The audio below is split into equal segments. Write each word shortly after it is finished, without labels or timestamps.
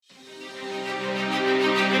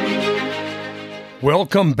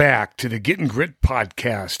Welcome back to the Getting Grit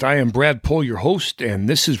podcast. I am Brad Pohl, your host, and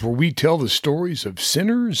this is where we tell the stories of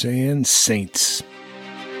sinners and saints.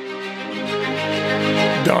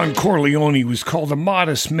 Don Corleone was called a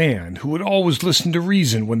modest man who would always listen to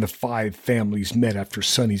reason when the five families met after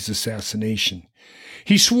Sonny's assassination.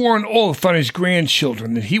 He swore an oath on his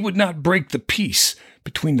grandchildren that he would not break the peace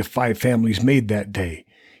between the five families made that day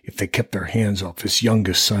if they kept their hands off his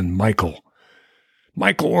youngest son, Michael.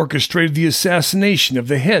 Michael orchestrated the assassination of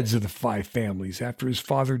the heads of the five families after his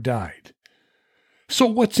father died. So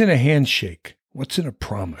what's in a handshake? What's in a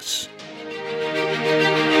promise?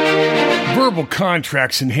 Verbal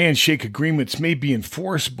contracts and handshake agreements may be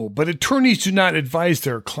enforceable, but attorneys do not advise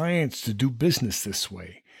their clients to do business this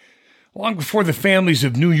way. Long before the families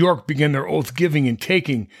of New York began their oath-giving and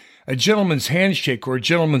taking, a gentleman's handshake or a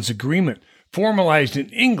gentleman's agreement, formalized in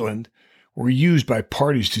England, were used by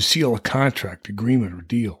parties to seal a contract, agreement, or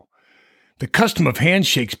deal. The custom of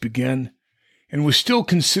handshakes began and was still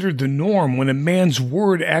considered the norm when a man's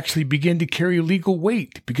word actually began to carry legal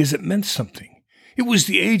weight because it meant something. It was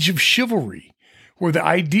the age of chivalry, where the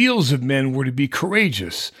ideals of men were to be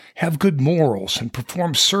courageous, have good morals, and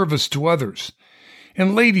perform service to others.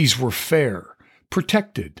 And ladies were fair,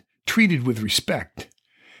 protected, treated with respect.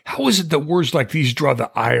 How is it that words like these draw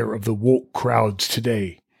the ire of the woke crowds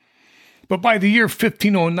today? But by the year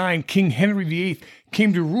 1509, King Henry VIII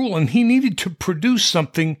came to rule, and he needed to produce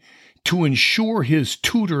something to ensure his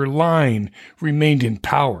Tudor line remained in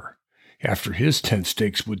power after his 10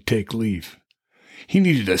 stakes would take leave. He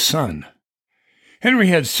needed a son. Henry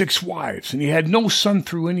had 6 wives, and he had no son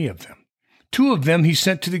through any of them. 2 of them he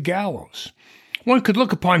sent to the gallows. One could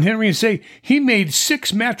look upon Henry and say he made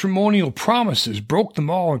 6 matrimonial promises, broke them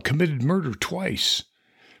all, and committed murder twice.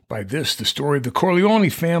 By this, the story of the Corleone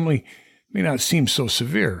family may not seem so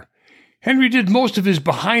severe. Henry did most of his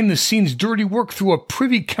behind-the-scenes dirty work through a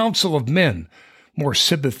privy council of men, more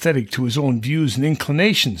sympathetic to his own views and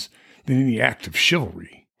inclinations than any act of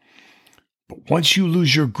chivalry. But once you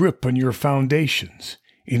lose your grip on your foundations,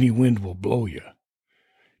 any wind will blow you.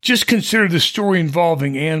 Just consider the story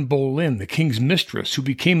involving Anne Boleyn, the king's mistress, who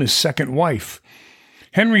became his second wife.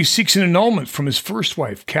 Henry seeks an annulment from his first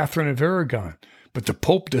wife, Catherine of Aragon, but the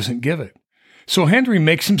Pope doesn't give it. So Henry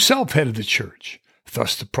makes himself head of the church.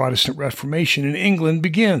 Thus the Protestant Reformation in England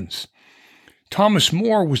begins. Thomas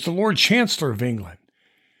More was the Lord Chancellor of England.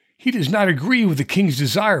 He does not agree with the king's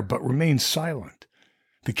desire, but remains silent.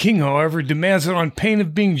 The king, however, demands that on pain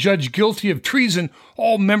of being judged guilty of treason,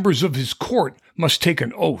 all members of his court must take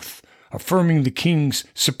an oath, affirming the king's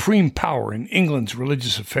supreme power in England's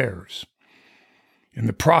religious affairs. In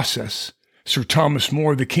the process, Sir Thomas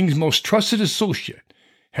More, the king's most trusted associate,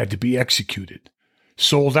 had to be executed,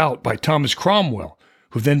 sold out by Thomas Cromwell,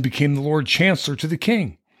 who then became the Lord Chancellor to the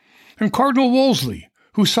king, and Cardinal Wolsey,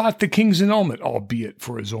 who sought the king's annulment, albeit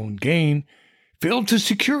for his own gain, failed to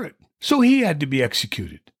secure it, so he had to be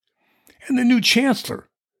executed. And the new Chancellor,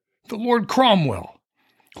 the Lord Cromwell,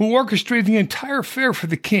 who orchestrated the entire affair for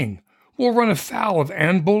the king, will run afoul of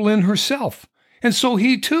Anne Boleyn herself, and so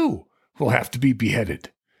he too will have to be beheaded.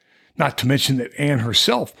 Not to mention that Anne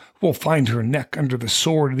herself will find her neck under the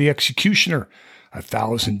sword of the executioner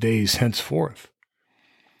 1,000 days henceforth.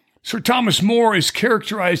 Sir Thomas More is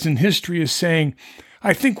characterized in history as saying,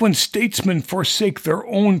 "I think when statesmen forsake their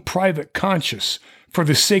own private conscience for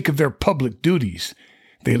the sake of their public duties,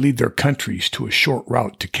 they lead their countries to a short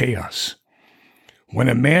route to chaos. When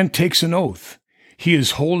a man takes an oath, he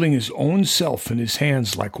is holding his own self in his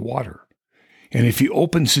hands like water, and if he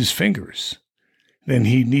opens his fingers, then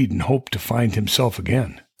he needn't hope to find himself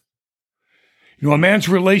again." A man's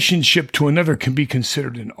relationship to another can be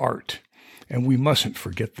considered an art, and we mustn't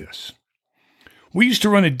forget this. We used to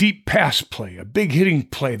run a deep pass play, a big hitting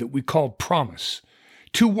play that we called promise.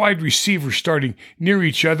 2 wide receivers starting near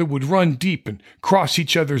each other would run deep and cross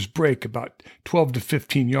each other's break about 12 to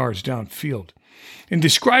 15 yards downfield. In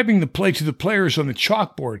describing the play to the players on the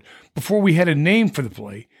chalkboard before we had a name for the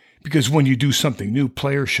play, because when you do something new,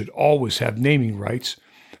 players should always have naming rights,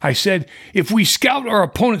 I said, if we scout our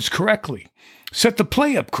opponents correctly, set the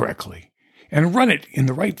play up correctly, and run it in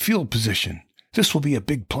the right field position, this will be a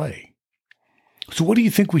big play. So what do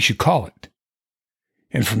you think we should call it?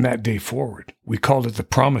 And from that day forward, we called it the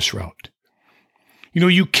promise route.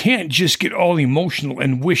 You can't just get all emotional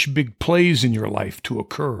and wish big plays in your life to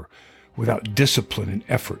occur without discipline and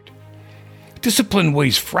effort. Discipline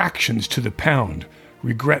weighs fractions to the pound.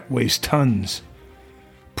 Regret weighs tons.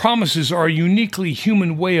 Promises are a uniquely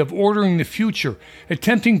human way of ordering the future,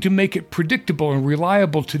 attempting to make it predictable and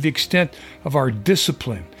reliable to the extent of our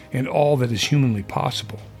discipline and all that is humanly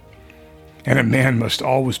possible. And a man must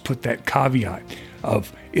always put that caveat,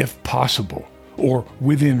 of if possible, or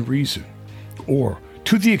within reason, or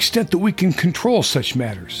to the extent that we can control such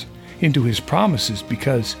matters, into his promises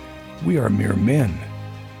because we are mere men.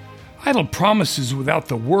 Idle promises without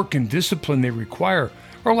the work and discipline they require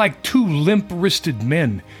are like two limp-wristed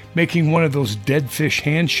men making one of those dead fish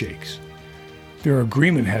handshakes. Their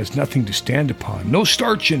agreement has nothing to stand upon, no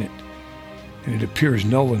starch in it, and it appears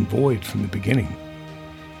null and void from the beginning.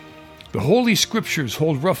 The Holy Scriptures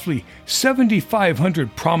hold roughly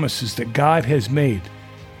 7,500 promises that God has made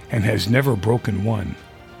and has never broken one.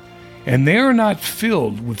 And they are not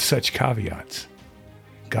filled with such caveats.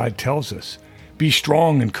 God tells us, "Be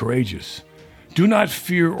strong and courageous. Do not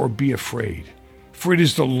fear or be afraid, for it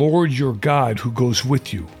is the Lord your God who goes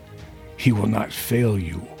with you. He will not fail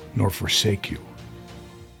you nor forsake you."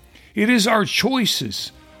 It is our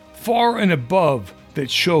choices, far and above, that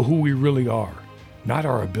show who we really are, not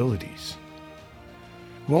our abilities.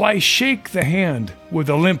 Will I shake the hand with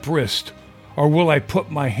a limp wrist, or will I put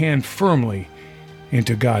my hand firmly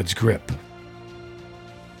into God's grip?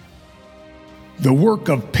 The work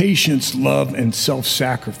of patience, love, and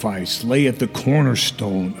self-sacrifice lay at the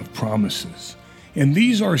cornerstone of promises, and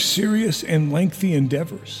these are serious and lengthy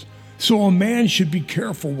endeavors, so a man should be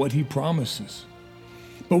careful what he promises.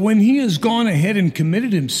 But when he has gone ahead and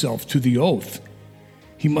committed himself to the oath,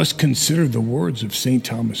 he must consider the words of St.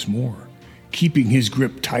 Thomas More, keeping his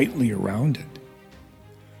grip tightly around it.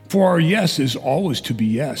 For our yes is always to be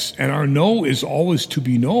yes, and our no is always to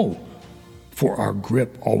be no, for our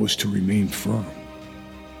grip always to remain firm.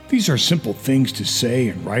 These are simple things to say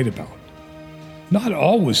and write about, not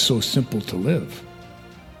always so simple to live.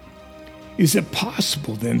 Is it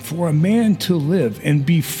possible, then, for a man to live and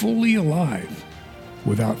be fully alive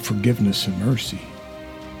without forgiveness and mercy?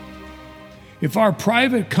 If our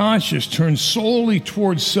private conscience turns solely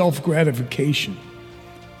towards self-gratification,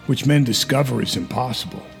 which men discover is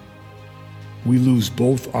impossible, we lose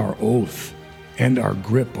both our oath and our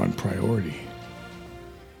grip on priority.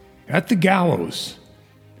 At the gallows,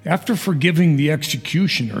 after forgiving the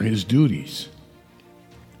executioner his duties,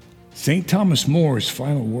 St. Thomas More's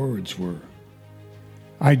final words were,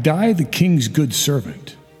 "I die the king's good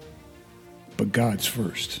servant, but God's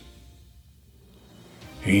first."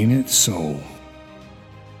 Ain't it so?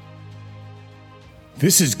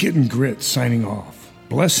 This is Getting Grit signing off.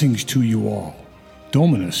 Blessings to you all.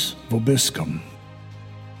 Dominus vobiscum.